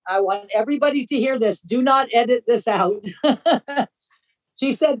I want everybody to hear this. Do not edit this out.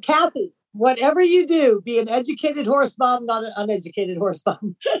 She said, Kathy, whatever you do, be an educated horse mom, not an uneducated horse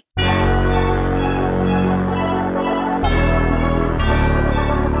mom.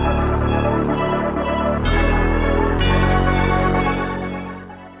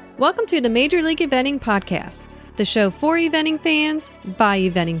 Welcome to the Major League Eventing Podcast, the show for eventing fans by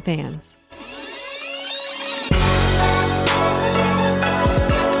eventing fans.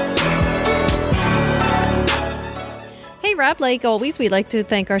 Hey Rob, like always, we'd like to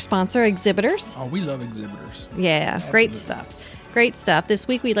thank our sponsor, Exhibitors. Oh, we love Exhibitors. Yeah, absolutely. Great stuff. Great stuff. This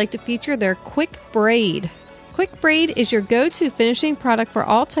week we'd like to feature their Quick Braid. Quick Braid is your go-to finishing product for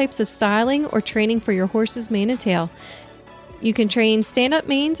all types of styling or training for your horse's mane and tail. You can train stand-up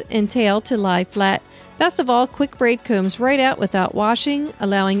manes and tail to lie flat. Best of all, Quick Braid combs right out without washing,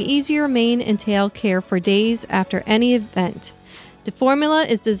 allowing easier mane and tail care for days after any event. The formula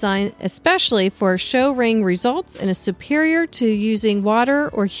is designed especially for show ring results and is superior to using water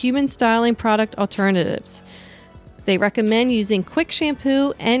or human styling product alternatives. They recommend using Quick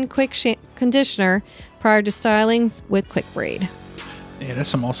Shampoo and Quick Conditioner prior to styling with Quick Braid. Yeah, that's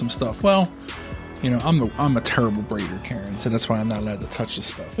some awesome stuff. Well, you know, I'm a terrible braider, Karen, so that's why I'm not allowed to touch this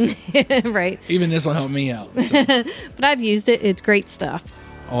stuff. Right. Even this will help me out. So. But I've used it. It's great stuff.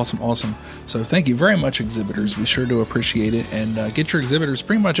 Awesome. So thank you very much, Exhibitors. We sure do appreciate it. And get your Exhibitors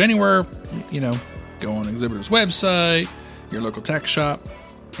pretty much anywhere. You know, go on Exhibitors' website, your local tech shop.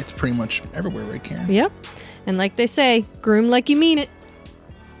 It's pretty much everywhere, right, Karen? Yep. And like they say, groom like you mean it.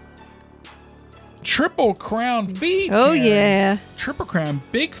 Triple Crown Feed. Oh, Karen. yeah. Triple Crown.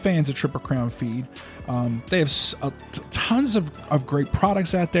 Big fans of Triple Crown Feed. They have tons of great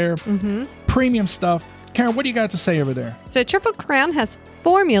products out there. Mm-hmm. Premium stuff. Karen, what do you got to say over there? So Triple Crown has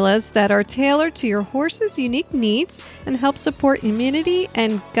formulas that are tailored to your horse's unique needs and help support immunity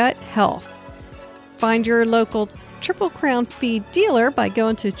and gut health. Find your local Triple Crown Feed dealer by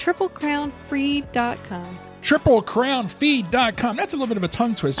going to triplecrownfeed.com. TripleCrownFeed.com. That's a little bit of a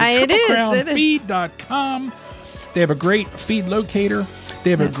tongue twister. It is. TripleCrownFeed.com. They have a great feed locator. They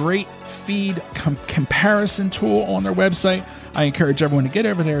have a great feed comparison tool on their website. I encourage everyone to get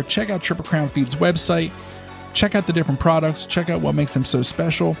over there, check out Triple Crown Feed's website, check out the different products, check out what makes them so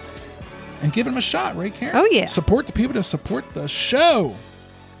special, and give them a shot, right, Karen? Oh, yeah. Support the people to support the show.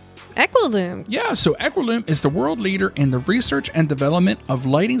 Equilume. Yeah, so Equilume is the world leader in the research and development of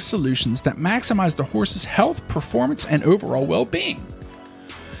lighting solutions that maximize the horse's health, performance, and overall well-being.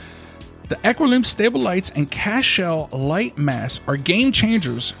 The Equilume stable lights and Cashel light masks are game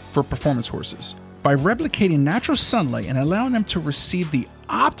changers for performance horses. By replicating natural sunlight and allowing them to receive the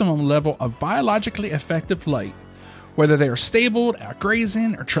optimum level of biologically effective light, whether they are stabled, out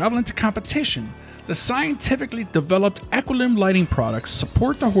grazing, or traveling to competition, the scientifically developed Equilume lighting products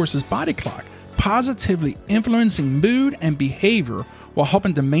support the horse's body clock, positively influencing mood and behavior while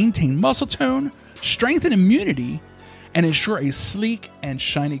helping to maintain muscle tone, strengthen immunity, and ensure a sleek and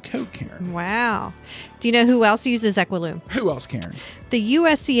shiny coat, Karen. Wow. Do you know who else uses Equilume? Who else, Karen? The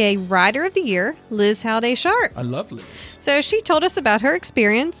USCA Rider of the Year, Liz Howday-Sharp. I love Liz. So she told us about her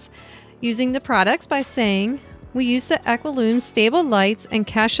experience using the products by saying, "We used the Equilume stable lights and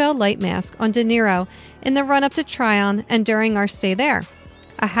Cashel light mask on De Niro in the run-up to Tryon and during our stay there.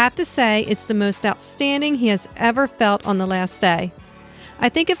 I have to say it's the most outstanding he has ever felt on the last day. I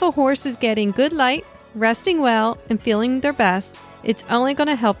think if a horse is getting good light, resting well, and feeling their best, it's only going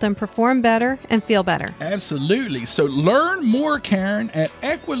to help them perform better and feel better." Absolutely. So learn more, Karen, at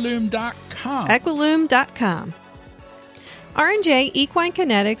Equilume.com. Equilume.com. R&J Equine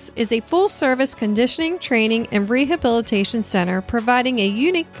Kinetics is a full-service conditioning, training, and rehabilitation center providing a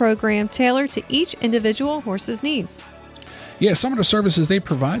unique program tailored to each individual horse's needs. Yeah, some of the services they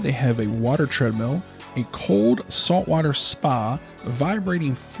provide, they have a water treadmill, a cold saltwater spa,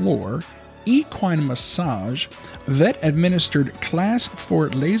 vibrating floor, equine massage, vet-administered Class 4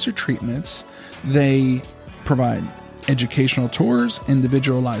 laser treatments. They provide educational tours,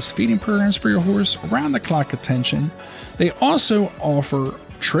 individualized feeding programs for your horse, round-the-clock attention. They also offer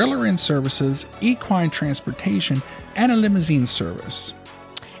trailer-in services, equine transportation, and a limousine service.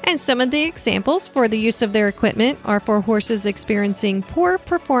 And some of the examples for the use of their equipment are for horses experiencing poor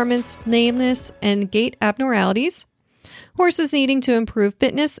performance, lameness, and gait abnormalities, horses needing to improve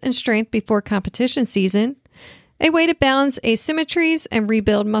fitness and strength before competition season, a way to balance asymmetries and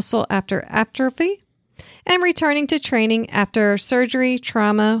rebuild muscle after atrophy, and returning to training after surgery,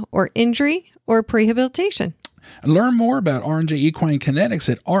 trauma, or injury, or prehabilitation. Learn more about R&J Equine Kinetics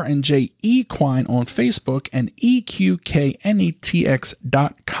at R&J Equine on Facebook and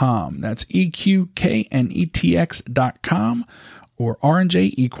EQKNETX.com. That's EQKNETX.com. or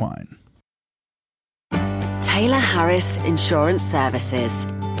R&J Equine. Taylor Harris Insurance Services.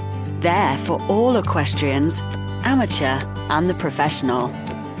 There for all equestrians, amateur and the professional.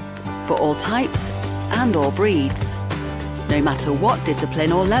 For all types and all breeds. No matter what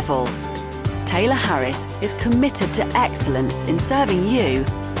discipline or level, Taylor Harris is committed to excellence in serving you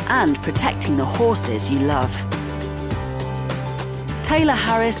and protecting the horses you love. Taylor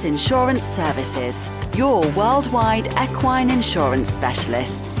Harris Insurance Services, your worldwide equine insurance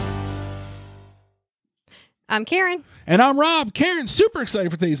specialists. I'm Karen. And I'm Rob. Karen, super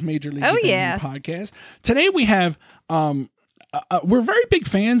excited for today's Major League podcast. Today we have, we're very big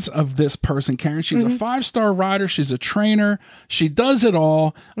fans of this person, Karen. She's a 5-star rider. She's a trainer. She does it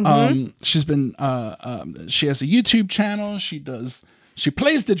all. She's been, she has a YouTube channel. She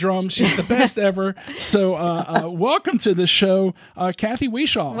plays the drums. She's the best ever. So welcome to the show, Kathy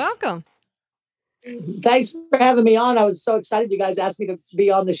Weishoff. Welcome. Thanks for having me on. I was so excited you guys asked me to be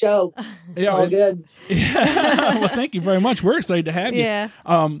on the show. Yeah, all good. Yeah. Well, thank you very much. We're excited to have you. Yeah.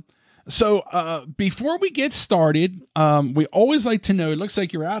 So before we get started, we always like to know, it looks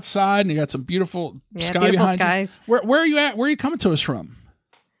like you're outside and you got some beautiful sky behind skies. you. Where are you at? Where are you coming to us from?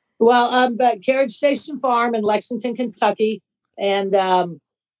 Well, I'm at Carriage Station Farm in Lexington, Kentucky. And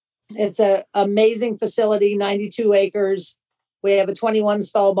it's an amazing facility, 92 acres. We have a 21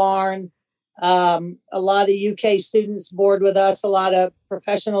 stall barn. A lot of UK students board with us, a lot of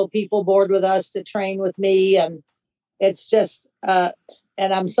professional people board with us to train with me. And it's just, and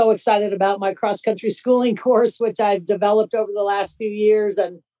I'm so excited about my cross-country schooling course, which I've developed over the last few years.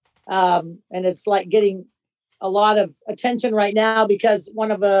 And it's like getting a lot of attention right now because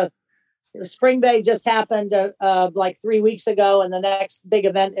one of the Spring Bay just happened like 3 weeks ago, and the next big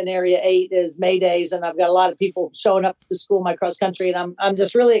event in Area 8 is May Days, and I've got a lot of people showing up to school my cross country, and I'm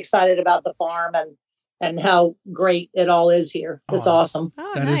just really excited about the farm and how great it all is here. It's awesome.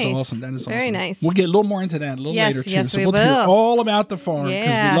 Oh, That nice. is awesome. That is awesome. Very nice. We'll get a little more into that a little later too. Yes, So we we'll hear will. all about the farm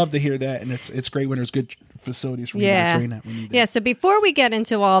because Yeah. we love to hear that, and it's great when there's good facilities for you to train at. We need that. Yeah. So before we get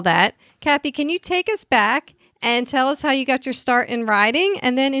into all that, Kathy, can you take us back and tell us how you got your start in riding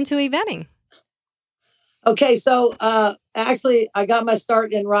and then into eventing? Okay, so actually, I got my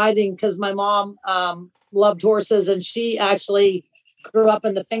start in riding because my mom loved horses, and she actually grew up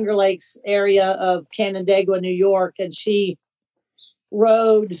in the Finger Lakes area of Canandaigua, New York, and she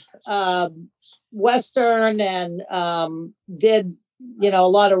rode Western and did, a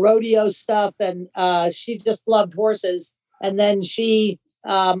lot of rodeo stuff, and she just loved horses. And then she,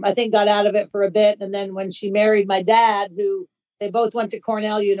 I think, got out of it for a bit, and then when she married my dad, who they both went to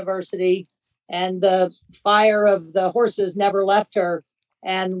Cornell University, and the fire of the horses never left her.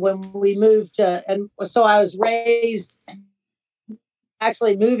 And when we moved and so I was raised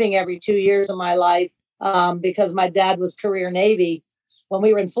actually moving every 2 years of my life because my dad was career Navy. When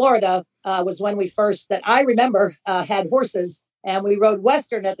we were in Florida was when we first, that I remember, had horses, and we rode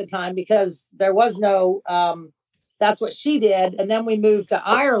Western at the time because there was no, that's what she did. And then we moved to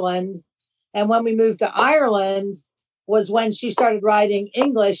Ireland. And when we moved to Ireland, was when she started riding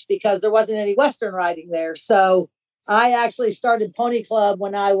English because there wasn't any Western riding there. So I actually started Pony Club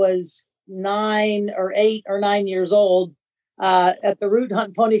when I was 8 or 9 years old at the Root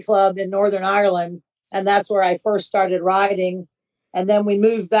Hunt Pony Club in Northern Ireland. And that's where I first started riding. And then we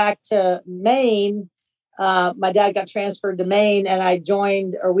moved back to Maine. My dad got transferred to Maine, and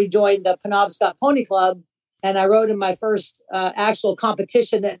we joined the Penobscot Pony Club. And I rode in my first actual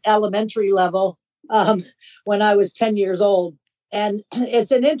competition at elementary level when I was 10 years old. And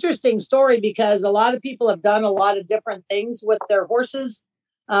it's an interesting story because a lot of people have done a lot of different things with their horses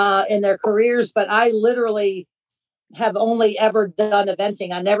in their careers, but I literally have only ever done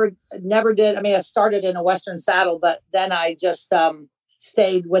eventing. I never did. I mean, I started in a Western saddle, but then I just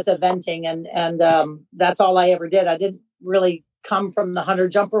stayed with eventing, and that's all I ever did. I didn't really come from the hunter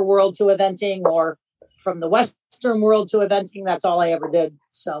jumper world to eventing or from the Western world to eventing. That's all I ever did.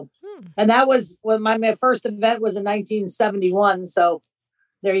 So, and that was when my first event was in 1971. So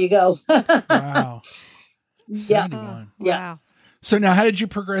there you go. Wow. 71. Oh, Yeah. wow. So now how did you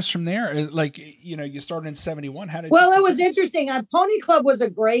progress from there? Like, you started in 71. How did Well, you it was interesting. Pony Club was a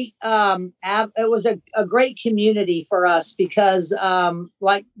great, it was a great community for us because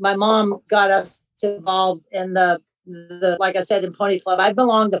like my mom got us involved in the, like I said, in Pony Club. I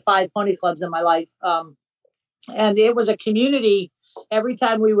belonged to 5 pony clubs in my life. And it was a community every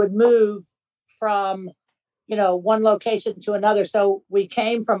time we would move from, one location to another. So we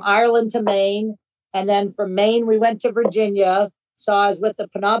came from Ireland to Maine, and then from Maine, we went to Virginia. So I was with the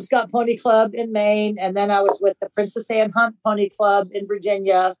Penobscot Pony Club in Maine, and then I was with the Princess Anne Hunt Pony Club in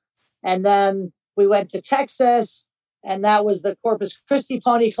Virginia. And then we went to Texas, and that was the Corpus Christi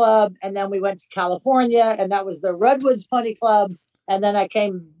Pony Club. And then we went to California, and that was the Redwoods Pony Club. And then I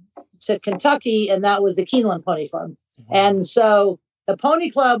came to Kentucky, and that was the Keeneland Pony Club. And so the Pony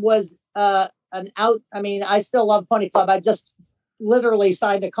Club was I still love Pony Club. I just literally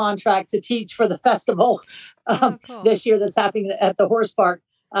signed a contract to teach for the festival Cool. this year that's happening at the horse park.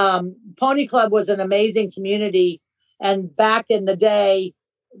 Pony Club was an amazing community. And back in the day,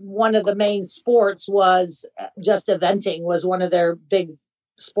 one of the main sports was just eventing, was one of their big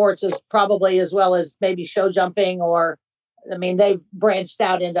sports, as probably as well as maybe show jumping, or, I mean, they've branched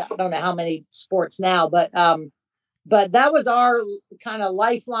out into, I don't know how many sports now, but that was our kind of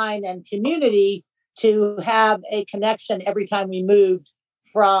lifeline and community to have a connection every time we moved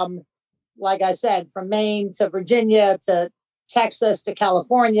from, like I said, from Maine to Virginia to Texas to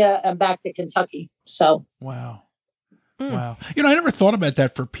California and back to Kentucky. So, wow. Wow. You know, I never thought about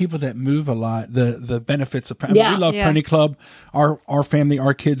that for people that move a lot, the benefits of, we love Pony Club, our family,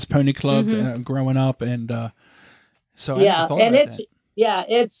 our kids, Pony Club growing up. And so I never thought about that. Yeah,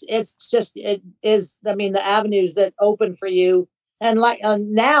 it's just, it is, I mean, the avenues that open for you. And like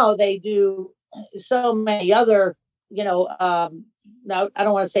now they do so many other, now I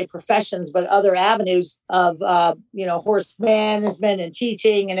don't want to say professions, but other avenues of, horse management and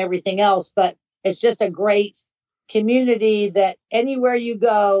teaching and everything else. But it's just a great community that anywhere you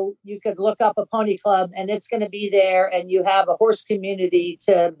go, you could look up a Pony Club and it's going to be there, and you have a horse community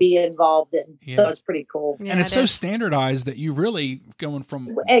to be involved in. Yeah. So it's pretty cool. Yeah, and it's so standardized that you really going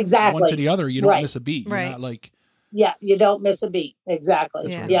from one to the other, you don't miss a beat. You're not like... Yeah, you don't miss a beat.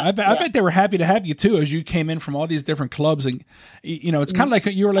 Exactly. Yeah. I bet they were happy to have you too, as you came in from all these different clubs, and it's kind of like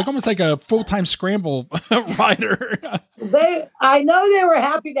you were like almost like a full-time scramble rider. I know they were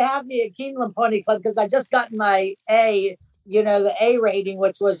happy to have me at Keeneland Pony Club because I just got my A, the A rating,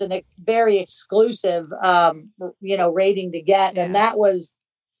 which was a very exclusive, rating to get, and that was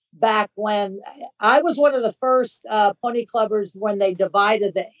back when I was one of the first pony clubbers when they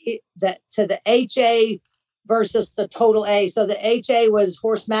divided to the HA versus the total A. So the HA was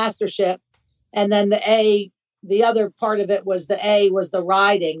horse mastership, and then the other part of it was the A was the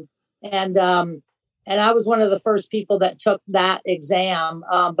riding. And I was one of the first people that took that exam.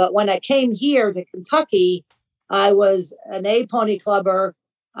 But when I came here to Kentucky, I was an A pony clubber.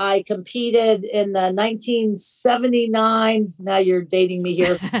 I competed in the 1979, now you're dating me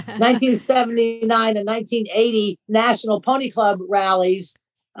here, 1979 and 1980 National Pony Club rallies.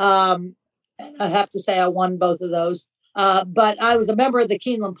 I have to say I won both of those. But I was a member of the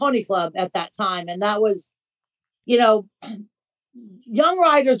Keeneland Pony Club at that time. And that was, young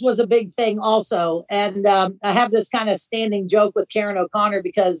riders was a big thing also. And I have this kind of standing joke with Karen O'Connor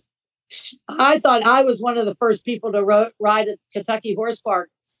because I thought I was one of the first people to ride at Kentucky Horse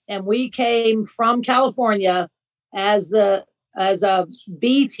Park. And we came from California as a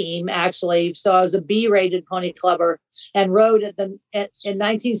B team, actually. So I was a B-rated pony clubber and rode in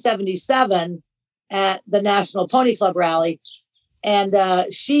 1977 at the National Pony Club Rally. And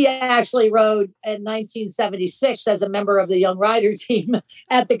she actually rode in 1976 as a member of the Young Rider team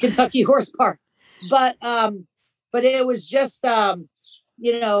at the Kentucky Horse Park. But it was just, it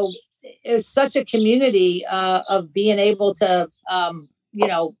was such a community of being able to, and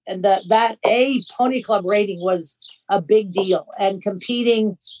that A pony club rating was a big deal, and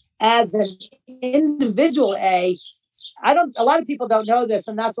competing as an individual A. A lot of people don't know this,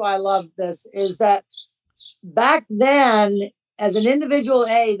 and that's why I love this, is that back then as an individual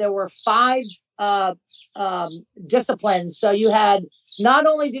A, there were 5 disciplines. So you had, not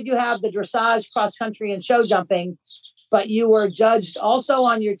only did you have the dressage, cross country, and show jumping, but you were judged also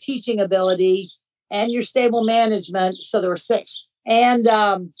on your teaching ability and your stable management. So there were 6. And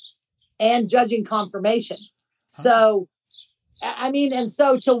judging conformation. So,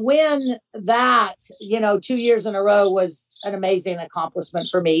 so to win that, 2 years in a row was an amazing accomplishment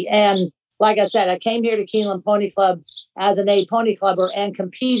for me. And like I said, I came here to Keeneland Pony Club as an A pony clubber and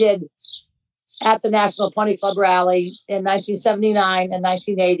competed at the National Pony Club Rally in 1979 and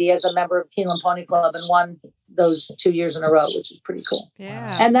 1980 as a member of Keeneland Pony Club, and won those 2 years in a row, which is pretty cool.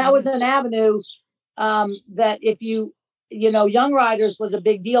 Yeah. And that was an avenue that if you, young riders was a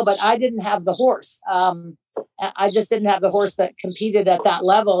big deal, but I didn't have the horse. I just didn't have the horse that competed at that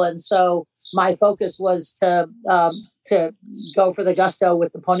level. And so my focus was to go for the gusto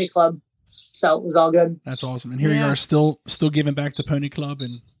with the pony club. So it was all good. That's awesome. And here you are still giving back to Pony Club.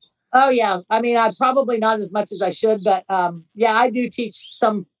 And oh yeah. I probably not as much as I should, but I do teach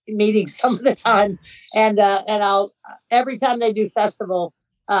some meetings some of the time. And I'll, every time they do festival,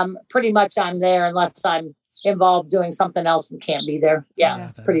 pretty much I'm there unless I'm involved doing something else and can't be there. Yeah,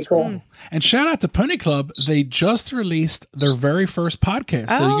 it's pretty cool. And shout out to Pony Club. They just released their very first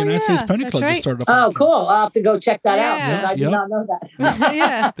podcast. So the United States Pony Club just started a podcast. Oh, cool. I'll have to go check that out because I did not know that.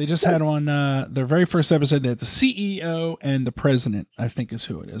 Yeah. They just had on their very first episode that the CEO and the president, I think is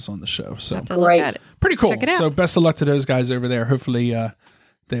who it is on the show. So great. Pretty cool. Check it out. So best of luck to those guys over there. Hopefully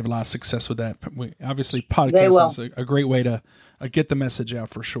they have a lot of success with that. Obviously, podcast is a great way to get the message out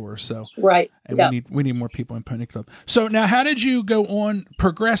for sure. So and we need more people in Pony Club. So now, how did you go on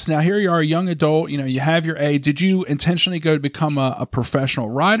progress? Now here you are, a young adult. You know, you have your A. Did you intentionally go to become a professional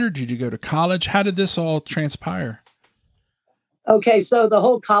rider? Did you go to college? How did this all transpire? Okay, so the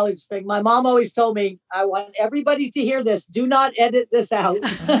whole college thing. My mom always told me, I want everybody to hear this. Do not edit this out.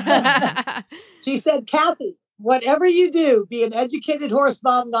 She said, Kathy, whatever you do, be an educated horse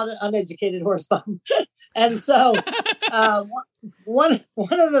bum, not an uneducated horse bum. And so one of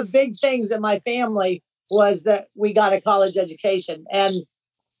the big things in my family was that we got a college education. And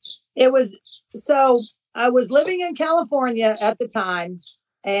it was, so I was living in California at the time,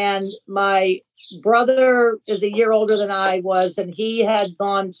 and my brother is a year older than I was, and he had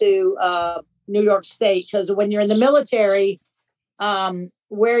gone to New York State, because when you're in the military,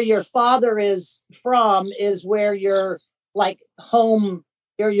 where your father is from is where your home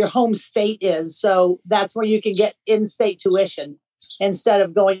state is. So that's where you can get in-state tuition instead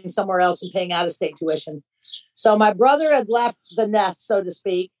of going somewhere else and paying out-of-state tuition. So my brother had left the nest, so to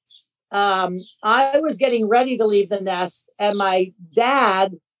speak. I was getting ready to leave the nest, and my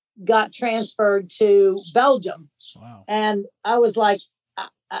dad got transferred to Belgium. Wow. And I was like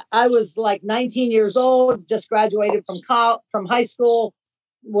 19 years old, just graduated from high school,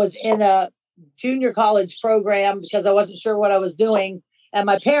 was in a junior college program because I wasn't sure what I was doing. And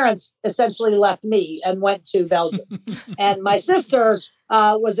my parents essentially left me and went to Belgium. And my sister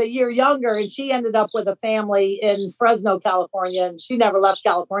was a year younger, and she ended up with a family in Fresno, California. And she never left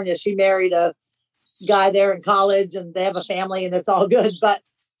California. She married a guy there in college, and they have a family, and it's all good. But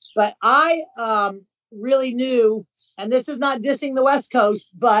I really knew, and this is not dissing the West Coast,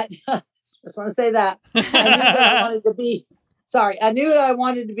 but I just want to say that I knew that I wanted to be. I knew that I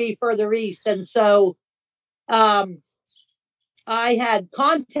wanted to be further east. And so I had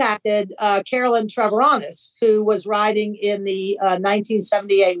contacted Carolyn Treviranus, who was riding in the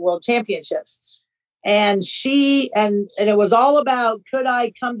 1978 World Championships. And and it was all about, could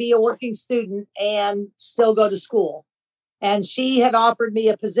I come be a working student and still go to school? And she had offered me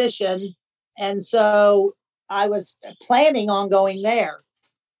a position. And so I was planning on going there.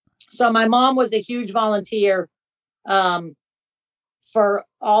 So my mom was a huge volunteer for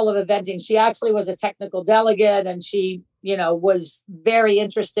all of eventing. She actually was a technical delegate, and she, was very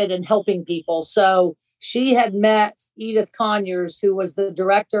interested in helping people. So she had met Edith Conyers, who was the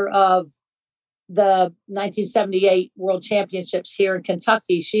director of the 1978 World Championships here in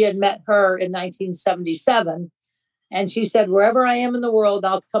Kentucky. She had met her in 1977. And she said, wherever I am in the world,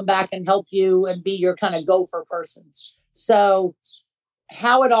 I'll come back and help you and be your kind of gopher person. So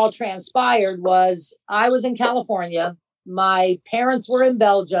how it all transpired was I was in California. My parents were in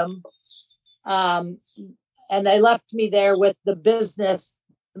Belgium. And they left me there with the business.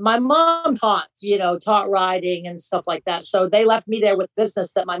 My mom taught riding and stuff like that. So they left me there with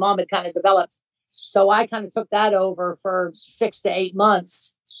business that my mom had kind of developed. So I kind of took that over for 6 to 8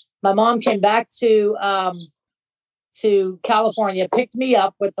 months. My mom came back to California, picked me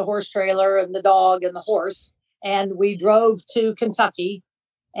up with the horse trailer and the dog and the horse, and we drove to Kentucky.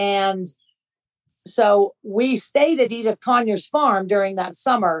 And so we stayed at Edith Conyers' farm during that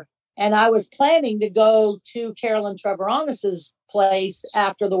summer. And I was planning to go to Carolyn Treviranus's place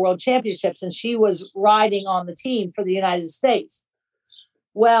after the World Championships, and she was riding on the team for the United States.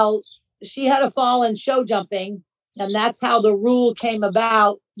 Well, she had a fall in show jumping, and that's how the rule came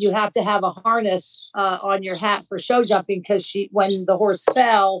about. You have to have a harness on your hat for show jumping, because when the horse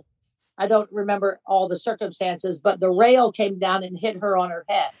fell, I don't remember all the circumstances, but the rail came down and hit her on her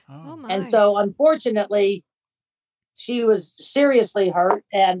head. Oh my. And so unfortunately, she was seriously hurt.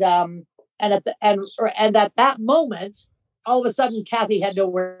 And at that moment, all of a sudden, Kathy had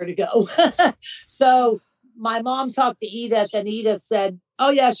nowhere to go. So my mom talked to Edith, and Edith said, oh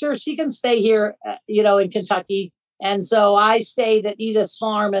yeah, sure, she can stay here, in Kentucky. And so I stayed at Edith's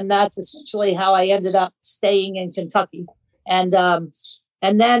farm, and that's essentially how I ended up staying in Kentucky. And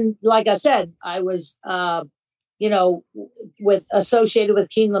then, like I said, I was, associated with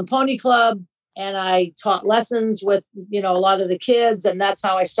Keeneland Pony Club, and I taught lessons with, a lot of the kids. And that's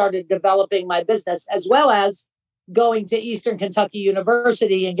how I started developing my business, as well as going to Eastern Kentucky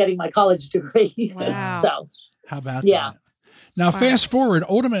University and getting my college degree. Wow. So how about that? Now, fast forward,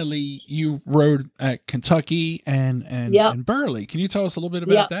 ultimately, you rode at Kentucky and Burley. Can you tell us a little bit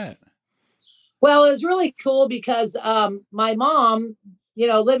about that? Well, it was really cool because my mom,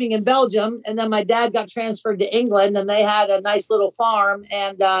 living in Belgium, and then my dad got transferred to England, and they had a nice little farm.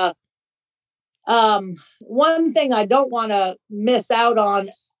 And one thing I don't want to miss out on,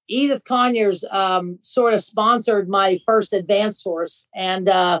 Edith Conyers sort of sponsored my first advanced horse. And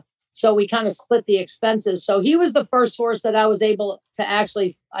so we kind of split the expenses. So he was the first horse that I was able to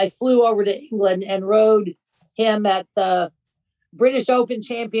I flew over to England and rode him at the British Open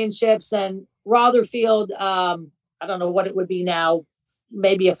Championships and Rotherfield. I don't know what it would be now,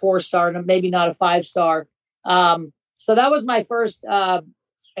 maybe a 4-star, maybe not a 5-star. So that was my first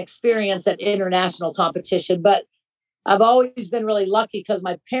experience at international competition. But I've always been really lucky because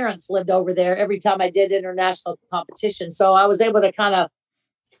my parents lived over there every time I did international competition. So I was able to kind of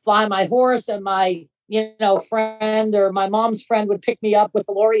fly my horse, and my, friend or my mom's friend would pick me up with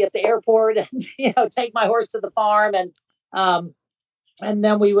the lorry at the airport and, take my horse to the farm. And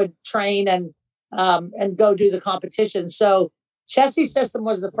then we would train and go do the competition. So Chessie System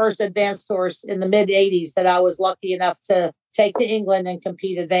was the first advanced horse in the mid 80s that I was lucky enough to take to England and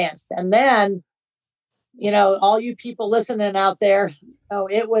compete advanced. And then, all you people listening out there,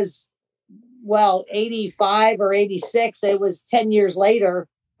 it was, 85 or 86. It was 10 years later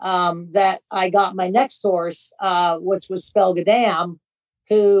that I got my next horse, which was Spelga Dam,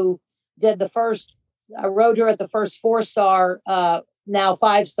 who did I rode her at the first 4-star, now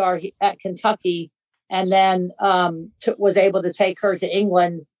 5-star at Kentucky, and then was able to take her to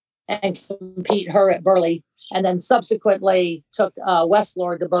England and compete her at Burley, and then subsequently took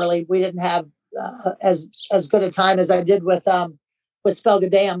Westlord to Burley. We didn't have as good a time as I did with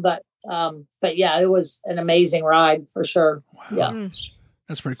Spelga Dam, but yeah, it was an amazing ride for sure. Wow. Yeah.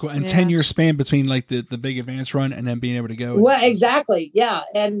 That's pretty cool. And 10-year span between like the big advanced run and then being able to go. Well, exactly. Yeah.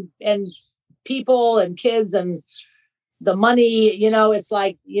 And people and kids and the money, it's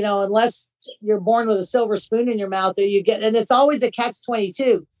like, unless you're born with a silver spoon in your mouth, or and it's always a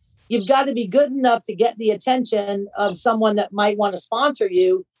catch-22. You've got to be good enough to get the attention of someone that might want to sponsor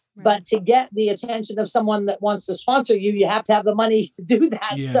you. Right. But to get the attention of someone that wants to sponsor you, you have to have the money to do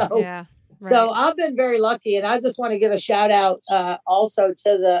that. Yeah. So I've been very lucky. And I just want to give a shout out also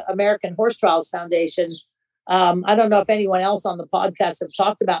to the American Horse Trials Foundation. I don't know if anyone else on the podcast have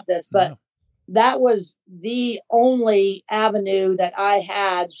talked about this, but that was the only avenue that I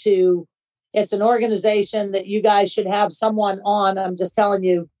had to. It's an organization that you guys should have someone on. I'm just telling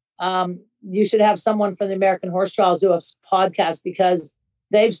you, you should have someone from the American Horse Trials do a podcast, because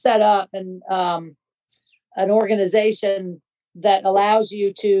they've set up an organization that allows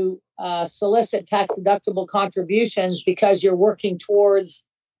you to solicit tax-deductible contributions because you're working towards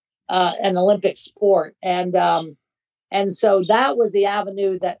an Olympic sport. And so that was the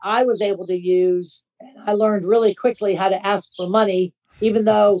avenue that I was able to use. I learned really quickly how to ask for money, even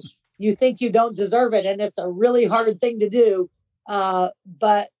though you think you don't deserve it. And it's a really hard thing to do.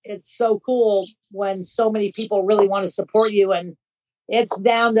 But it's so cool when so many people really want to support you. And it's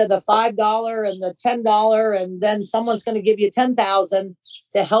down to the $5 and the $10, and then someone's going to give you $10,000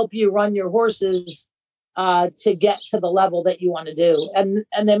 to help you run your horses to get to the level that you want to do. And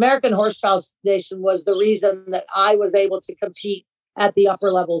the American Horse Trials Foundation was the reason that I was able to compete at the upper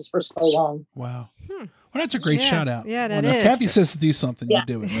levels for so long. Wow. Well, that's a great shout out. Yeah, that is. If Kathy says to do something, you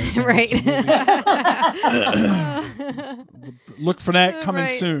do it. Right. Look for that coming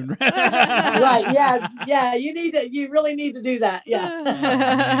soon. Right. Yeah. You really need to do that.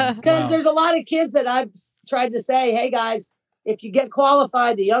 Yeah. Because there's a lot of kids that I've tried to say, hey guys, if you get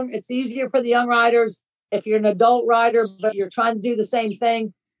qualified, it's easier for the young riders. If you're an adult rider, but you're trying to do the same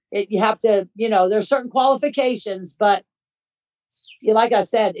thing, you have to, there's certain qualifications, but like I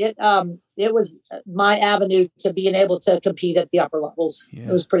said, it was my avenue to being able to compete at the upper levels. Yeah.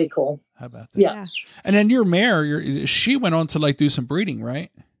 It was pretty cool. How about that? Yeah. And then your mare, she went on to do some breeding, right?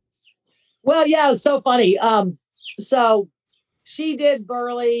 Well, yeah, it was so funny. So she did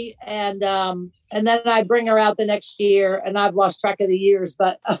Burley, and then I bring her out the next year, and I've lost track of the years,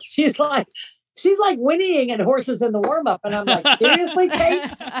 but she's like whinnying at horses in the warm-up. And I'm like, seriously, Kate?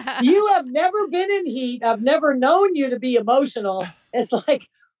 You have never been in heat. I've never known you to be emotional. It's like,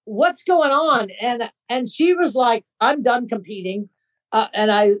 what's going on? And she was like, I'm done competing.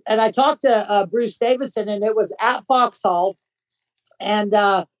 And I talked to Bruce Davison, and it was at Foxhall. And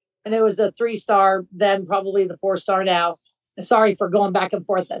it was a 3-star, then probably the 4-star now. Sorry for going back and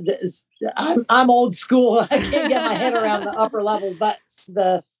forth. I'm old school. I can't get my head around the upper level, but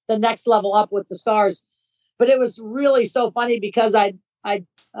the next level up with the stars. But it was really so funny because Jack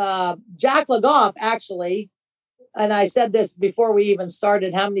Legoff actually and I said this before we even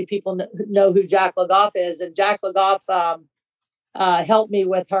started, how many people know who Jack LeGoff is? And Jack LeGoff helped me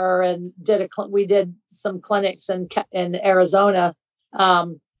with her and we did some clinics in Arizona.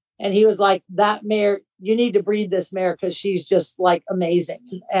 And he was like, that mare, you need to breed this mare because she's just like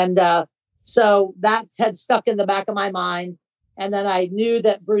amazing. And so that had stuck in the back of my mind. And then I knew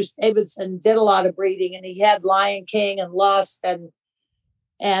that Bruce Davidson did a lot of breeding, and he had Lion King and Lust.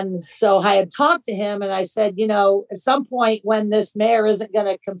 And so I had talked to him, and I said, at some point when this mare isn't going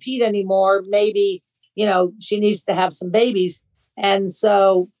to compete anymore, maybe, she needs to have some babies. And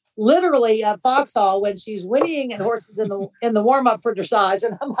so literally at Foxhall, when she's whinnying at horses in the warm up for dressage,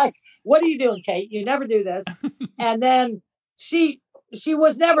 and I'm like, what are you doing, Kate? You never do this. And then she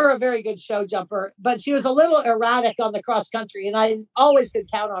was never a very good show jumper, but she was a little erratic on the cross country, and I always could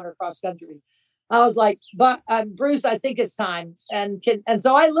count on her cross country. I was like, but Bruce, I think it's time. And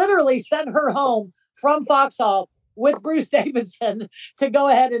so I literally sent her home from Foxhall with Bruce Davidson to go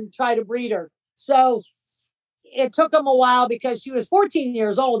ahead and try to breed her. So it took him a while because she was 14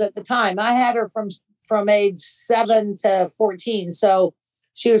 years old at the time. I had her from age 7 to 14. So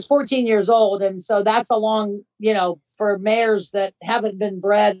she was 14 years old. And so that's a long, for mares that haven't been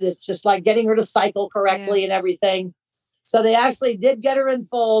bred, it's just like getting her to cycle correctly and everything. So they actually did get her in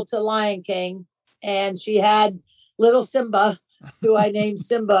foal to Lion King. And she had little Simba, who I named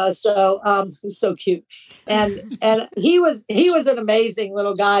Simba. So he's so cute. And he was an amazing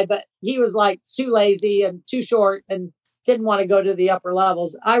little guy, but he was like too lazy and too short and didn't want to go to the upper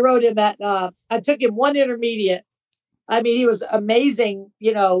levels. I rode him I took him one intermediate. I mean, he was amazing,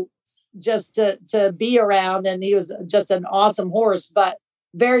 just to be around. And he was just an awesome horse, but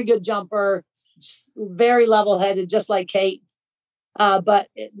very good jumper, very level-headed, just like Kate. But,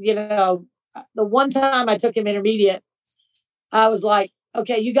 the one time I took him intermediate, I was like,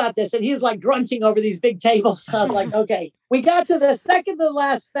 okay, you got this. And he was like grunting over these big tables. And I was like, okay, we got to the second to the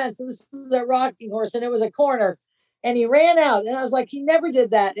last fence. And this is a rocking horse, and it was a corner. And he ran out. And I was like, he never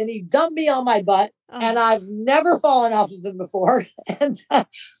did that. And he dumped me on my butt. Oh. And I've never fallen off of him before. And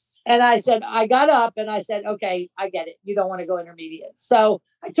I said, I got up and I said, okay, I get it. You don't want to go intermediate. So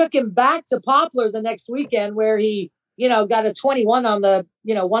I took him back to Poplar the next weekend, where he got a 21 on the,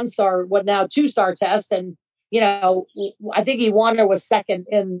 1-star, what now 2-star test. And, I think he won or was second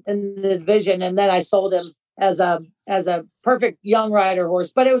in the division. And then I sold him as a perfect young rider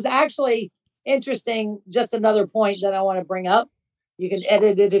horse. But it was actually interesting. Just another point that I want to bring up. You can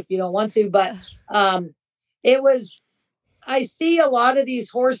edit it if you don't want to, but I see a lot of these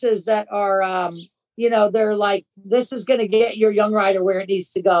horses that are, they're like, this is going to get your young rider where it needs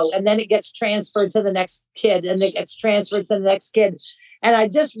to go. And then it gets transferred to the next kid, and it gets transferred to the next kid. And I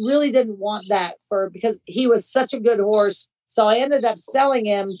just really didn't want that because he was such a good horse. So I ended up selling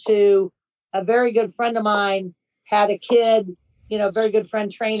him to a very good friend of mine, had a kid, very good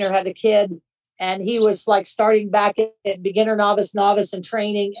friend trainer, had a kid. And he was like starting back at beginner, novice, and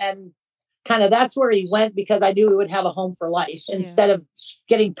training. And kind of that's where he went, because I knew he would have a home for life instead of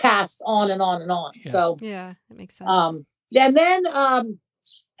getting passed on and on and on. Yeah. So that makes sense.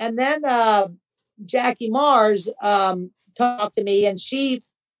 And then Jackie Mars talked to me, and she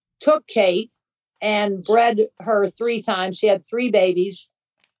took Kate and bred her 3 times. She had 3 babies,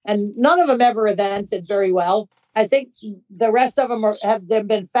 and none of them ever evented very well. I think the rest of them they've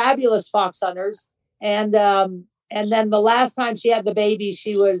been fabulous fox hunters. And then the last time she had the baby,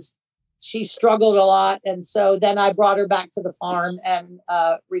 she struggled a lot. And so then I brought her back to the farm and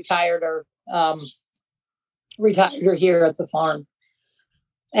retired her here at the farm.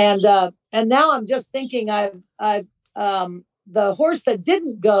 And now I'm just thinking the horse that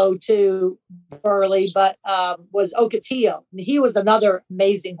didn't go to Burley, but was Ocotillo. And he was another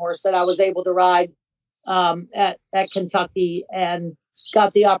amazing horse that I was able to ride at Kentucky, and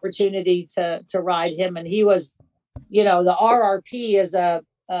got the opportunity to ride him. And he was, the RRP is a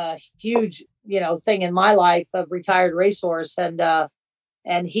huge, thing in my life of retired racehorse.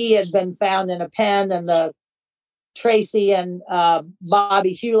 And he had been found in a pen, and the Tracy and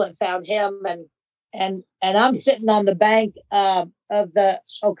Bobby Hewlett found him. And I'm sitting on the bank of the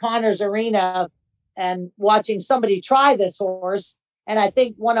O'Connor's Arena and watching somebody try this horse. And I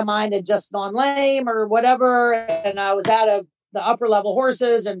think one of mine had just gone lame or whatever. And I was out of the upper level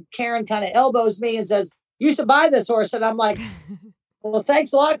horses, and Karen kind of elbows me and says, you should buy this horse. And I'm like, well,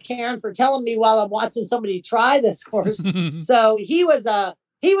 thanks a lot, Karen, for telling me while I'm watching somebody try this horse. So he was an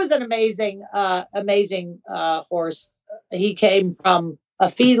amazing horse. He came from a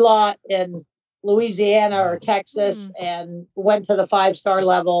feedlot in Louisiana or Texas and went to the 5-star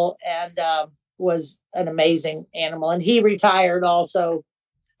level, and was an amazing animal. And he retired also.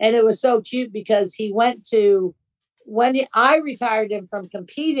 And it was so cute because he went to I retired him from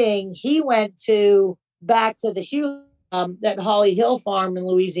competing, he went back to the Hugh at Holly Hill Farm in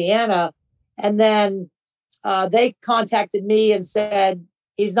Louisiana. And then they contacted me and said,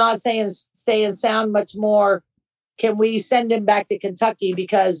 he's not staying sound much more. Can we send him back to Kentucky?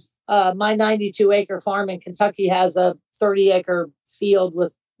 Because my 92-acre farm in Kentucky has a 30-acre field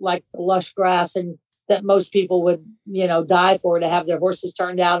with like the lush grass and that most people would, die for, to have their horses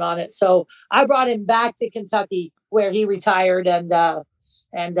turned out on it. So I brought him back to Kentucky where he retired and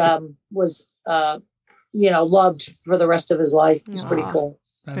was, loved for the rest of his life. It's pretty cool.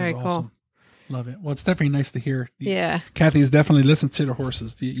 That Very is awesome. cool. Love it. Well, it's definitely nice to hear. Yeah. Kathy's definitely listened to the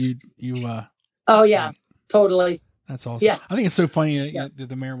horses. Oh yeah, great. Totally. That's awesome. Yeah. I think it's so funny that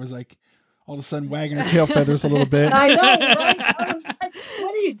the mare was like all of a sudden wagging her tail feathers a little bit. I know, right? I was like,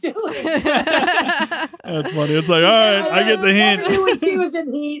 what are you doing? That's funny. It's like, all right, I get the hint. When she was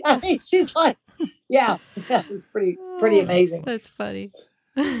in heat, I mean, she's like, yeah, it was pretty amazing. That's funny.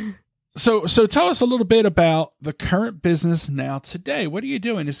 So tell us a little bit about the current business now today. What are you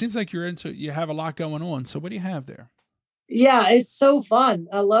doing? It seems like you have a lot going on. So what do you have there? Yeah, it's so fun.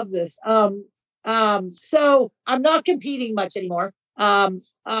 I love this. So I'm not competing much anymore.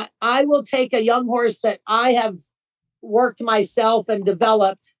 I will take a young horse that I have worked myself and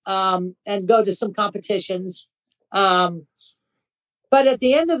developed, and go to some competitions. But at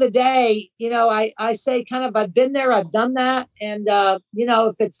the end of the day, I say kind of, I've been there, I've done that. And,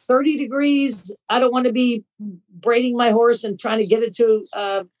 if it's 30 degrees, I don't want to be braiding my horse and trying to get it to,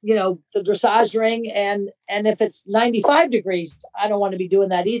 the dressage ring. And if it's 95 degrees, I don't want to be doing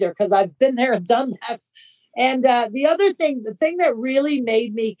that either, because I've been there and done that. And the thing that really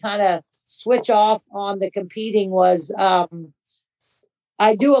made me kind of switch off on the competing was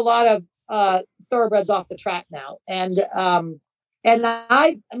I do a lot of thoroughbreds off the track now. And I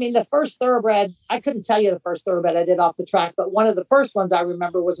mean, the first thoroughbred, I couldn't tell you the first thoroughbred I did off the track, but one of the first ones I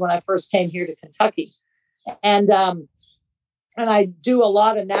remember was when I first came here to Kentucky. And I do a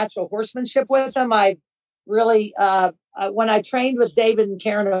lot of natural horsemanship with them. I really, when I trained with David and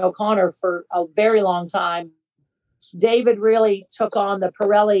Karen O'Connor for a very long time, David really took on the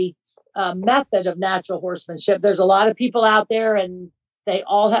Pirelli method of natural horsemanship. There's a lot of people out there and they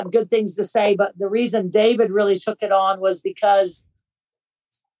all have good things to say, but the reason David really took it on was because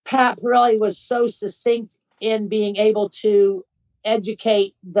Pat Pirelli was so succinct in being able to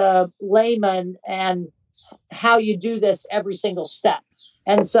educate the layman and how you do this every single step.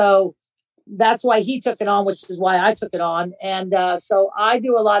 And so that's why he took it on, which is why I took it on. And so I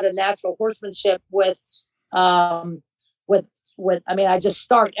do a lot of natural horsemanship with, I just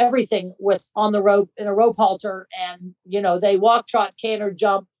start everything with on the rope in a rope halter, and, they walk, trot, canter,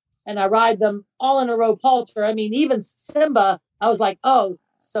 jump, and I ride them all in a rope halter. I mean, even Simba, I was like, oh,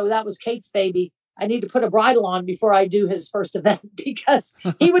 so that was Kate's baby. I need to put a bridle on before I do his first event, because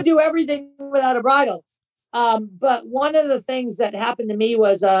he would do everything without a bridle. But one of the things that happened to me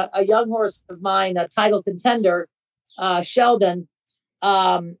was a young horse of mine, a title contender, Sheldon.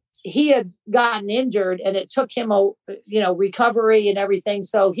 He had gotten injured and it took him recovery and everything.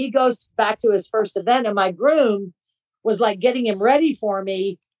 So he goes back to his first event, and my groom was like getting him ready for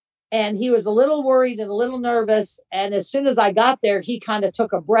me. And he was a little worried and a little nervous. And as soon as I got there, he kind of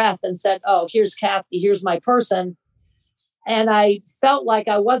took a breath and said, oh, here's Kathy, here's my person. And I felt like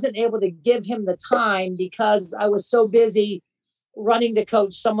I wasn't able to give him the time because I was so busy running to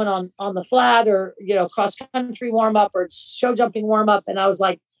coach someone on the flat or, cross country warm up or show jumping warm up. And I was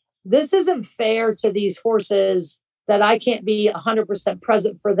like, this isn't fair to these horses that I can't be 100%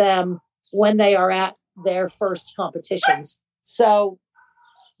 present for them when they are at their first competitions. So,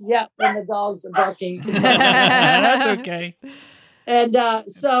 yeah, when the dogs are barking. That's okay. And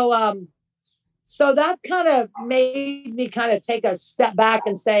so that kind of made me kind of take a step back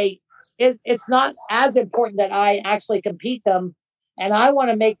and say, it's not as important that I actually compete them. And I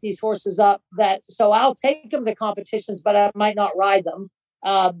want to make these horses up so I'll take them to competitions, but I might not ride them.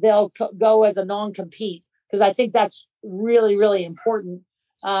 They'll go as a non-compete, because I think that's really, really important.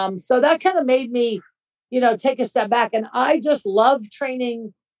 So that kind of made me, take a step back. And I just love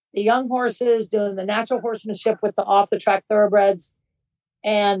training the young horses, doing the natural horsemanship with the off the track thoroughbreds.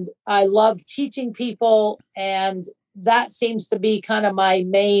 And I love teaching people. And that seems to be kind of my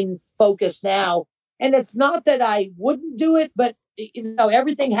main focus now. And it's not that I wouldn't do it, but,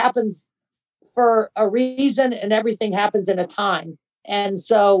 everything happens for a reason and everything happens in a time. And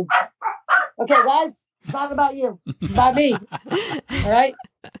so, okay, guys, it's not about you, it's about me. All right.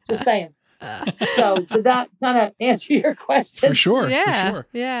 Just saying. So did that kind of answer your question? For sure. Yeah. For sure.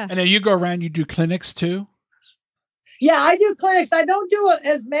 Yeah. And then you go around, you do clinics too? Yeah, I do clinics. I don't do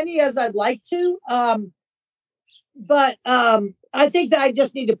as many as I'd like to. I think that I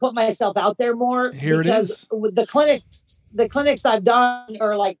just need to put myself out there more. Here because it is. with the clinics I've done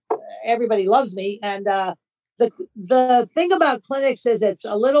are like, everybody loves me. And the thing about clinics is it's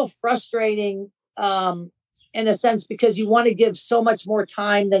a little frustrating in a sense, because you want to give so much more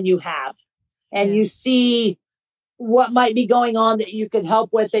time than you have. And you see what might be going on that you could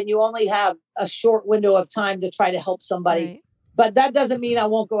help with, and you only have a short window of time to try to help somebody. Right. But that doesn't mean I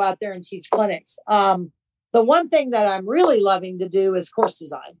won't go out there and teach clinics. The one thing that I'm really loving to do is course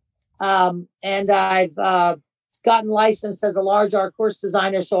design. And I've gotten licensed as a large R course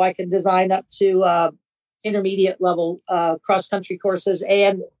designer, so I can design up to intermediate level cross-country courses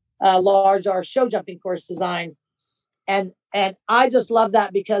and large R show jumping course design. And I just love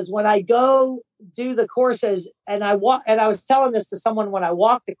that, because when I go do the courses and I walk, and I was telling this to someone when I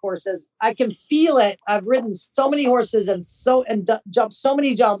walk the courses, I can feel it. I've ridden so many horses and jumped so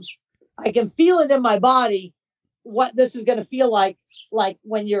many jumps. I can feel it in my body, what this is going to feel like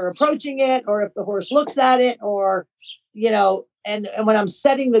when you're approaching it, or if the horse looks at it, or, and when I'm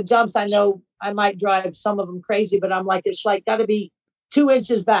setting the jumps, I know I might drive some of them crazy, but I'm like, it's like got to be 2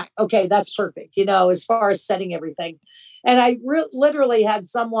 inches back. Okay, that's perfect, as far as setting everything. And I literally had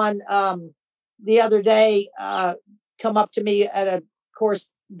someone the other day come up to me at a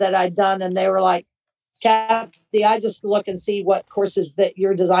course that I'd done, and they were like, Kathy, I just look and see what courses that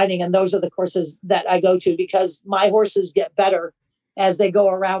you're designing, and those are the courses that I go to, because my horses get better as they go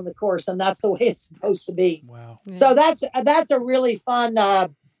around the course, and that's the way it's supposed to be. Wow. Yeah. So that's a really fun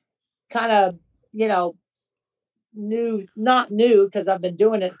kind of, not new, because I've been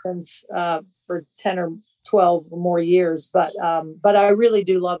doing it since for 10 or 12 or more years, but I really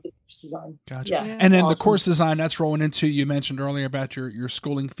do love the course design. Gotcha. Yeah. And then Awesome. the course design, that's rolling into, you mentioned earlier about your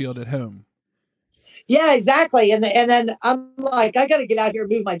schooling field at home. Yeah, exactly. And then I'm like, I got to get out here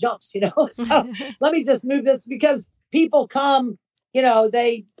and move my jumps, so let me just move this, because people come,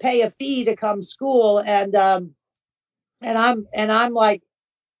 they pay a fee to come school, and I'm like,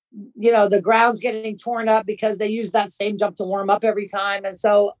 the ground's getting torn up because they use that same jump to warm up every time. And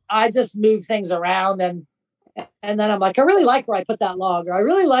so I just move things around, and then I'm like, I really like where I put that log, or I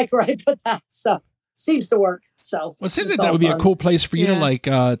really like where I put that. So seems to work. So well, it seems like that would be a cool place for you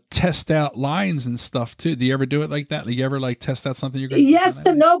to test out lines and stuff too. Do you ever do it like that? Do you ever test out something you're going to Yes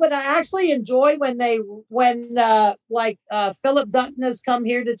to no, but I actually enjoy when Philip Dutton has come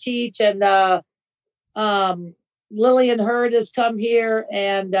here to teach, and Lillian Hurd has come here,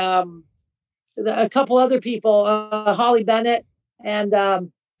 and a couple other people, Holly Bennett and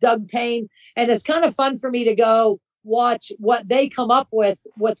Doug Payne. And it's kind of fun for me to go watch what they come up with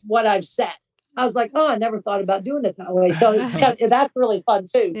what I've set. I was like, I never thought about doing it that way. So it's that's really fun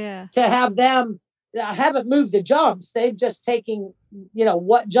too. Yeah. To have them, I haven't moved the jumps. They've just taken,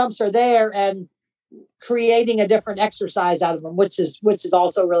 what jumps are there and creating a different exercise out of them, which is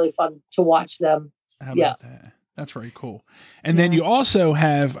also really fun to watch them. How about that? That's very cool. And then you also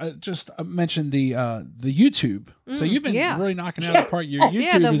have just mentioned the YouTube. So you've been really knocking out the part. Your YouTube.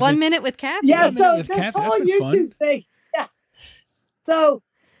 Yeah, the 1 minute with Kathy. Yeah, so with this Kathy, whole YouTube thing. Yeah. So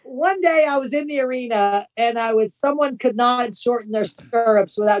one day I was in the arena, and someone could not shorten their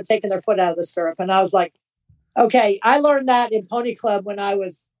stirrups without taking their foot out of the stirrup. And I was like, okay, I learned that in Pony Club when I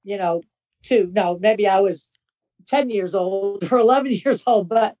was, maybe I was 10 years old or 11 years old.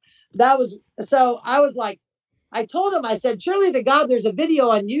 But so I was like, I told him, I said, surely to God, there's a video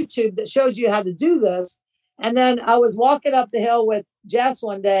on YouTube that shows you how to do this. And then I was walking up the hill with Jess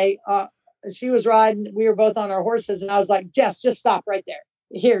one day. She was riding. We were both on our horses. And I was like, Jess, just stop right there.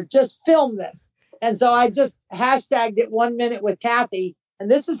 Here, just film this. And so I just hashtagged it 1 minute with Kathy. And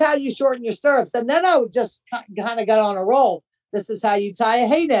this is how you shorten your stirrups. And then I would just kind of got on a roll. This is how you tie a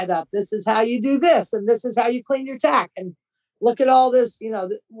hay net up. This is how you do this. And this is how you clean your tack. And look at all this,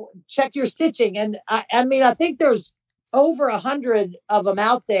 check your stitching. And I think there's over 100 of them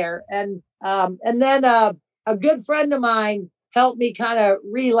out there. And then a good friend of mine helped me kind of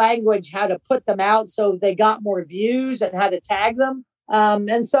re-language how to put them out so they got more views and how to tag them.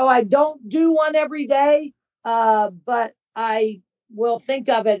 And so I don't do one every day, but I will think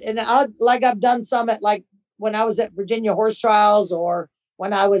of it. And I've done some at when I was at Virginia Horse Trials, or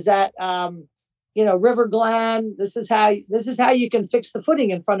when I was at, River Glen. This is how you can fix the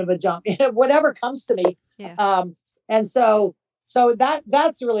footing in front of a jump, whatever comes to me. Yeah. And so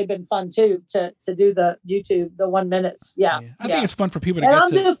that's really been fun too, to do the YouTube, the 1 minutes. Yeah. I think it's fun for people to and get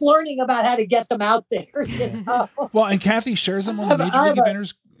I'm to. just learning about how to get them out there. Well, and Kathy shares them on the Major League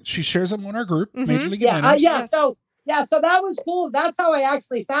Inventors. She shares them on our group, Major League Inventors. So that was cool. That's how I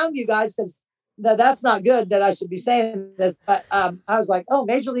actually found you guys, because that's not good that I should be saying this, but I was like, oh,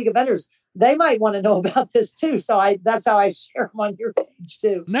 Major League Eventers, they might want to know about this too. So that's how I share them on your page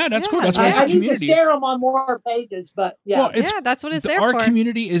too. No, that's cool. That's why it's a I need community. to share them on more pages, but yeah. Well, that's what it's there our for. Our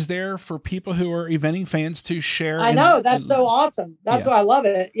community is there for people who are eventing fans to share. I know, that's so awesome. That's why I love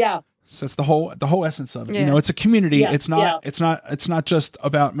it. Yeah. So that's the whole essence of it. You know, it's a community. Yeah. It's not just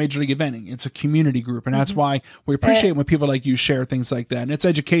about Major League Eventing. It's a community group, and that's why we appreciate when people like you share things like that. And it's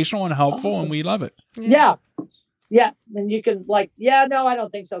educational and helpful, and we love it. Yeah. Yeah, and you can no, I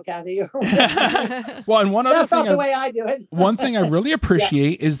don't think so, Kathy. Well, and one other that's thing, not the way I do it. One thing I really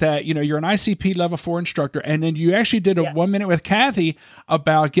appreciate is that you're an ICP level 4 instructor, and then you actually did a 1 minute with Kathy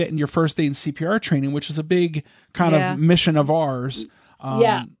about getting your first aid and CPR training, which is a big kind of mission of ours.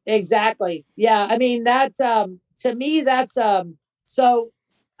 Yeah, exactly. Yeah, I mean that to me that's so.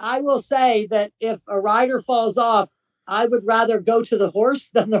 I will say that if a rider falls off, I would rather go to the horse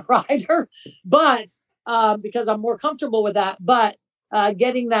than the rider, but. Because I'm more comfortable with that. But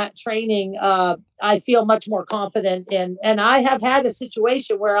getting that training, I feel much more confident in. And I have had a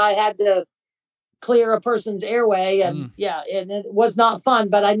situation where I had to clear a person's airway, and and it was not fun,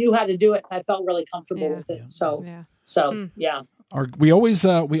 but I knew how to do it. I felt really comfortable with it. So, We always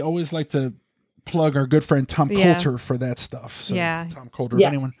like to plug our good friend Tom Coulter for that stuff. So Tom Coulter,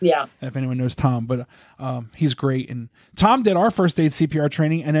 if anyone knows Tom, but he's great. And Tom did our first aid CPR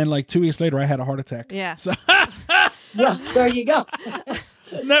training, and then like 2 weeks later I had a heart attack. Yeah. So well, there you go.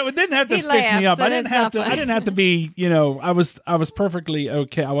 No, it didn't have to fix me up. I didn't have to be, I was perfectly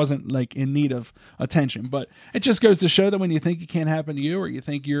okay. I wasn't like in need of attention, but it just goes to show that when you think it can't happen to you, or you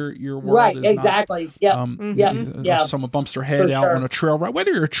think your world is exactly. not, someone bumps their head out on a trail ride,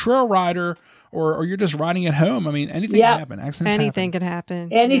 whether you're a trail rider or you're just riding at home. I mean, anything can happen. Accidents Anything can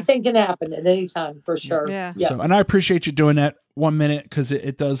happen. Anything can happen at any time, for sure. Yeah. So, and I appreciate you doing that 1 minute, because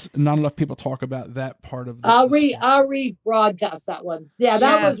it does. Not enough people talk about that part of. I'll rebroadcast that one. Yeah,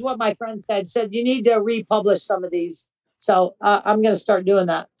 that was what my friend said. You need to republish some of these. So I'm going to start doing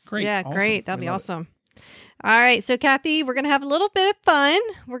that. Great. Yeah, awesome. Great. That'll be awesome. All right. So, Kathy, we're going to have a little bit of fun.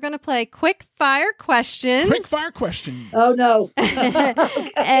 We're going to play quick fire questions. Quick fire questions. Oh, no.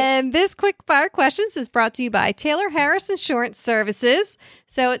 Okay. And this quick fire questions is brought to you by Taylor Harris Insurance Services.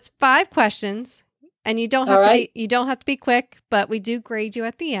 So it's 5 questions, and you don't have to be quick, but we do grade you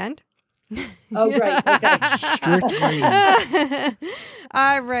at the end. Oh, great. Okay. Strict grading.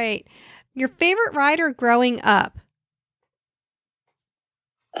 All right. Your favorite rider growing up?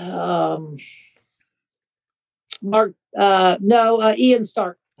 Ian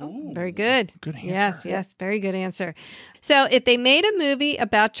Stark. Ooh, very good. Good answer. Yes. Very good answer. So if they made a movie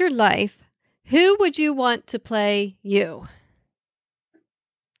about your life, who would you want to play you?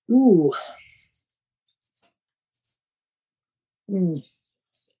 Ooh.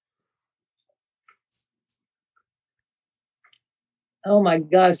 Oh my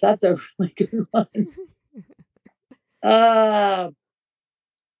gosh, that's a really good one.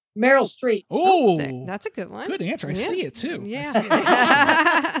 Meryl Streep. Oh, that's a good one. Good answer. I see it too. Yeah.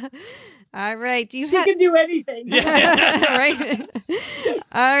 Awesome. All right. She can do anything. Yeah. Right.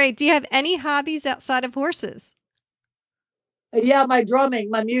 All right. Do you have any hobbies outside of horses? Yeah, my drumming,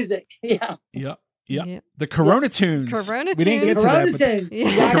 my music. Yeah. Yep. The Corona tunes. Corona tunes. We didn't get to Corona that. tunes.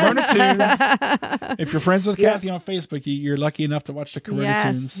 Yeah. Corona tunes. If you're friends with Kathy on Facebook, you're lucky enough to watch the Corona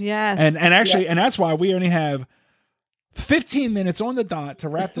tunes. Yes. And actually, and that's why we only have 15 minutes on the dot to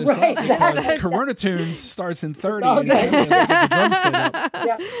wrap this up, because Corona Tunes starts in 30. Okay. And the drum set up.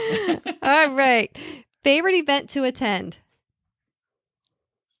 All right. Favorite event to attend?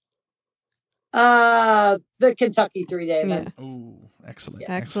 The Kentucky 3-day event. Oh, excellent.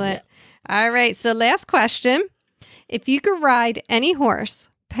 Excellent. All right. So last question. If you could ride any horse,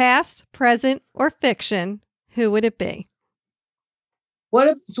 past, present, or fiction, who would it be? What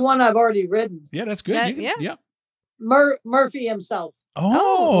if it's one I've already ridden? Yeah, that's good. Yeah. Murphy himself.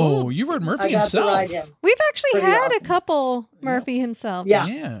 Oh, you rode Murphy I got himself. to ride him. We've actually Pretty had awesome. a couple Murphy himself. Yeah.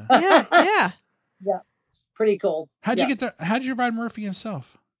 Yeah. Yeah. Pretty cool. How'd you get there? How'd you ride Murphy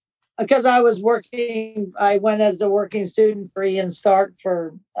himself? Because I went as a working student for Ian Stark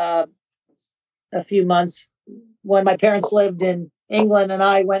for a few months when my parents lived in England, and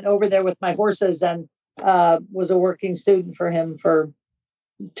I went over there with my horses and was a working student for him for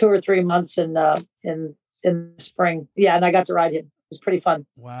 2 or 3 months in the spring. Yeah, and I got to ride him. It was pretty fun.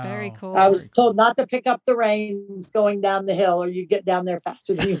 Wow. Very cool. I was told not to pick up the reins going down the hill, or you get down there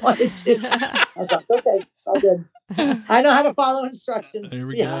faster than you wanted to. I thought, okay, all good. I know how to follow instructions. There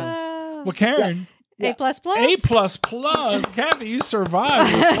we go. Well, Karen. A++. A++. Kathy, you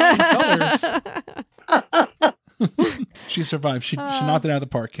survived with flying colors. She survived. She knocked it out of the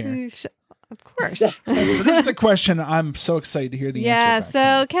park, Karen. Of course. So this is the question I'm so excited to hear the answer. Yeah. back So,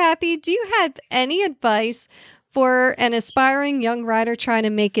 now. Kathy, do you have any advice for an aspiring young rider trying to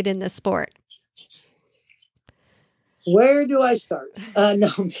make it in the sport? Where do I start? No,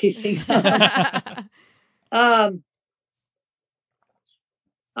 I'm teasing.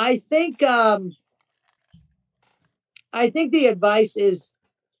 I think the advice is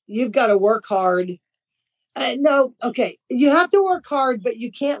you've got to work hard. No, okay. You have to work hard, but you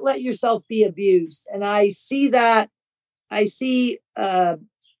can't let yourself be abused. And I see that. I see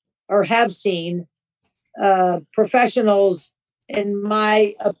or have seen professionals, in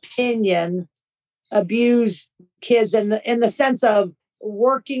my opinion, abuse kids in the sense of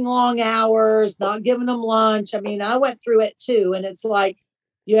working long hours, not giving them lunch. I mean, I went through it too, and it's like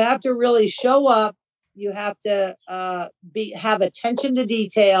you have to really show up. You have to have attention to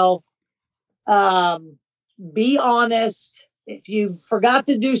detail. Be honest. If you forgot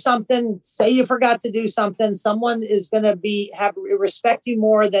to do something, say you forgot to do something. Someone is going to respect you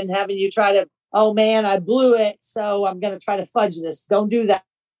more than having you try to, oh man, I blew it, so I'm going to try to fudge this. Don't do that,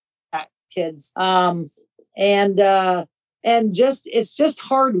 kids. And it's just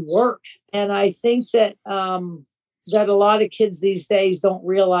hard work. And I think that that a lot of kids these days don't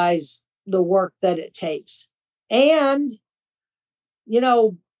realize the work that it takes. And,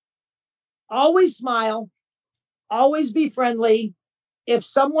 always smile, always be friendly. If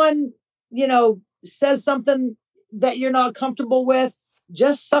someone, says something that you're not comfortable with,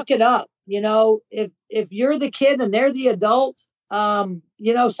 just suck it up. If you're the kid and they're the adult,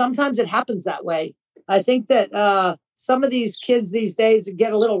 sometimes it happens that way. I think that some of these kids these days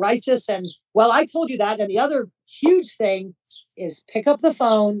get a little righteous and, well, I told you that. And the other huge thing is pick up the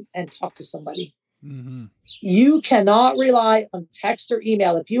phone and talk to somebody. Mm-hmm. You cannot rely on text or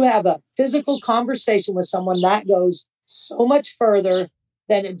email. If you have a physical conversation with someone, that goes so much further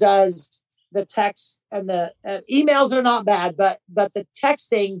than it does the text. And the emails are not bad, but the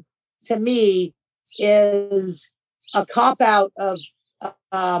texting to me is a cop-out of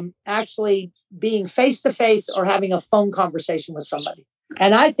actually being face-to-face or having a phone conversation with somebody.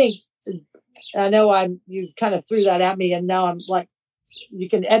 And I know you kind of threw that at me, and now I'm like, you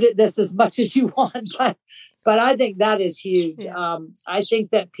can edit this as much as you want, but I think that is huge. Yeah. I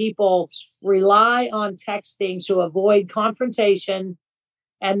think that people rely on texting to avoid confrontation.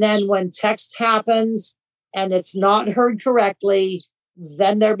 And then when text happens and it's not heard correctly,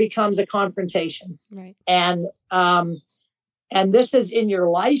 then there becomes a confrontation. Right. And this is in your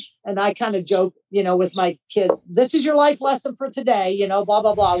life. And I kind of joke, with my kids, this is your life lesson for today, blah,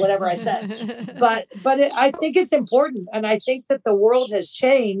 blah, blah, whatever I said. but I think it's important. And I think that the world has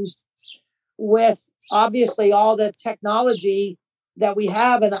changed with obviously all the technology that we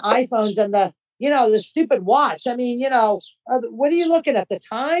have and the iPhones and the stupid watch. I mean, what are you looking at? The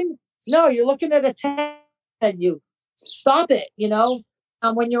time? No, you're looking at a time and you stop it,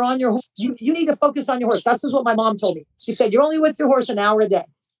 when you're on your horse, you need to focus on your horse. That's just what my mom told me. She said, you're only with your horse an hour a day.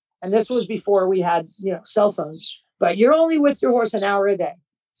 And this was before we had, cell phones, but you're only with your horse an hour a day.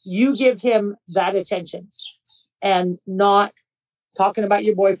 You give him that attention and not talking about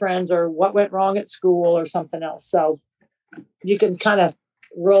your boyfriends or what went wrong at school or something else. So you can kind of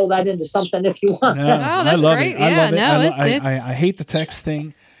roll that into something if you want. No, that's great. I love it. No, I hate the text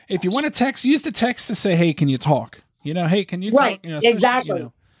thing. If you want to text, use the text to say, hey, can you talk? Hey, can you talk? Right, exactly.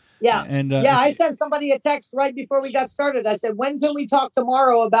 Yeah. And I sent somebody a text right before we got started. I said, when can we talk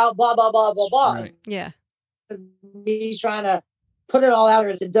tomorrow about blah, blah, blah, blah, blah. Right. Yeah. Me trying to put it all out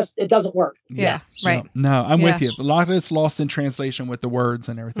there, it doesn't work. Yeah. Right. No, I'm with you. A lot of it's lost in translation with the words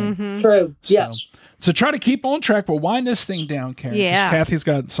and everything. Mm-hmm. True. Yeah. So try to keep on track, but wind this thing down, Karen. Yeah. Kathy's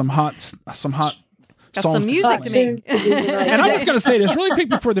got some hot got songs some music to make. And I'm just going to say this really quick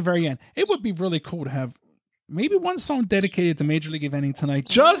before the very end. It would be really cool to have maybe one song dedicated to Major League Eventing tonight.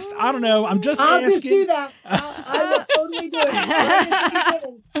 I don't know. I'm just asking. I'll just do that. I will totally do it.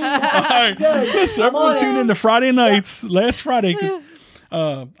 All right. Good. So everyone tune in to Friday nights, last Friday, because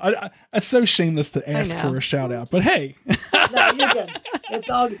it's so shameless to ask for a shout out. But hey. No, you're good. It's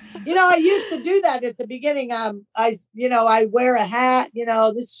all good. I used to do that at the beginning. I wear a hat,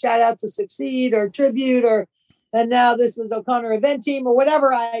 this shout out to Succeed or Tribute and now this is O'Connor Event Team or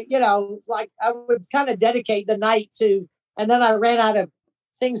whatever. I would kind of dedicate the night to, and then I ran out of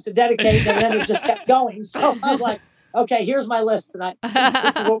things to dedicate and then it just kept going. So I was like, okay, here's my list tonight.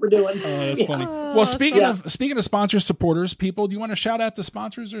 This is what we're doing. Oh, that's funny. Well, speaking of sponsors, supporters, people, do you want to shout out the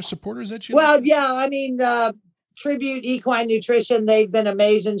sponsors or supporters that you like? Yeah, I mean, Tribute Equine Nutrition, they've been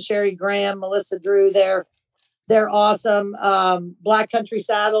amazing. Sherry Graham, Melissa Drew, they're awesome. Black Country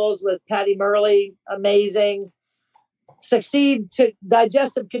Saddles with Patty Murley, amazing. Succeed to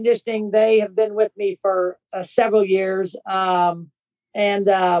digestive conditioning. They have been with me for several years. And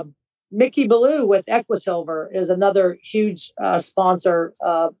Mickey Ballou with Equisilver is another huge sponsor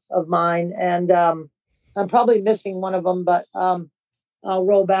of mine. And I'm probably missing one of them, but I'll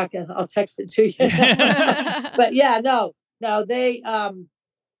roll back and I'll text it to you. But yeah, no, they,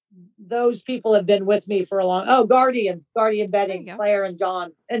 those people have been with me for a long. Guardian Bedding, Claire and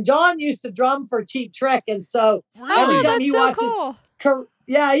John. And John used to drum for Cheap Trick, and so every time he watches,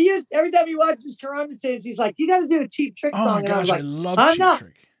 every time he watches Corona Tunes, he's like, "You got to do a Cheap Trick song." Oh my gosh, and I was like, I love Cheap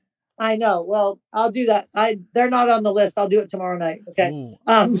Trick. I know. Well, I'll do that. They're not on the list. I'll do it tomorrow night. Okay.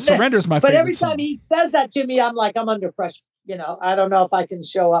 Surrender's my favorite. But every song. time he says that to me, I'm like, I'm under pressure. I don't know if I can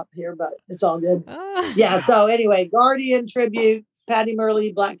show up here, but it's all good. Yeah. So anyway, Guardian tribute. Patty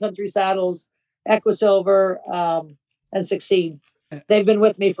Murley, Black Country Saddles, Equisilver, and Succeed. They've been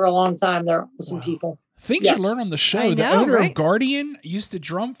with me for a long time. They're awesome people. Things you learn on the show. The owner of Guardian used to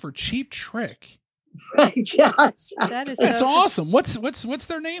drum for Cheap Trick. Right. Yes. That's awesome. What's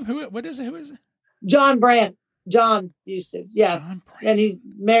their name? What is it? Who is it? John Brandt. John used to. Yeah. And he's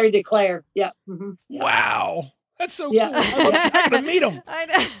married to Claire. Yeah. Mm-hmm. Wow. That's so cool. I gotta meet him.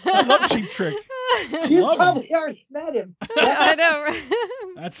 I love Cheap Trick. You probably already met him. I know, right?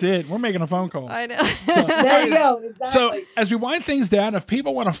 That's it. We're making a phone call. I know. So, there you go. Exactly. So as we wind things down, if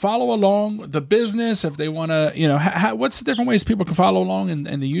people want to follow along the business, if they want to, what's the different ways people can follow along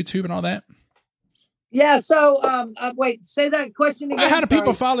in the YouTube and all that? Yeah. So, wait, say that question again. How do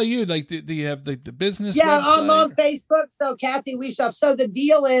people follow you? Like, do you have the business? Yeah, website? I'm on Facebook. So Kathy Wieshoff. So the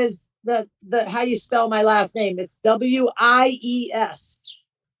deal is the how you spell my last name. It's WIESCHH.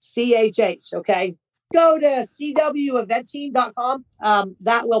 Okay. Go to cweventing.com.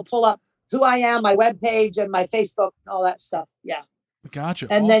 That will pull up who I am, my webpage, and my Facebook, and all that stuff. Yeah. Gotcha.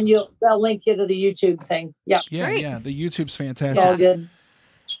 And then they'll link you to the YouTube thing. Yeah. Yeah. Great. Yeah. The YouTube's fantastic. It's all good.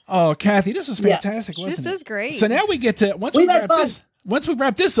 Oh, Kathy, this is fantastic. This is great. So now we get to once we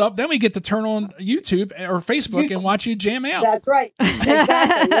wrap this up, then we get to turn on YouTube or Facebook and watch you jam out. That's right.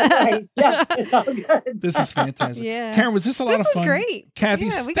 Exactly. That's right. Yeah, it's all good. This is fantastic. Yeah. Karen, was this a lot of fun? This was great. Kathy,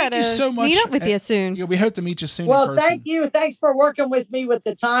 thank you so much. Meet up with you soon. Yeah, we hope to meet you soon. Well, in person. thank you. Thanks for working with me with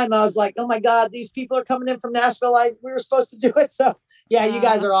the time. I was like, oh my God, these people are coming in from Nashville. We were supposed to do it. So yeah, you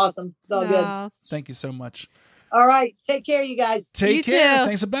guys are awesome. It's all good. Thank you so much. All right. Take care, you guys. Take care. Too.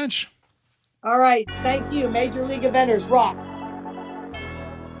 Thanks a bunch. All right. Thank you. Major League Eventers rock.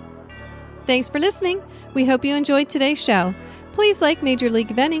 Thanks for listening. We hope you enjoyed today's show. Please like Major League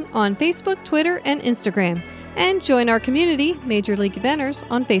Eventing on Facebook, Twitter, and Instagram. And join our community, Major League Eventers,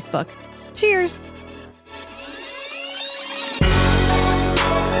 on Facebook. Cheers!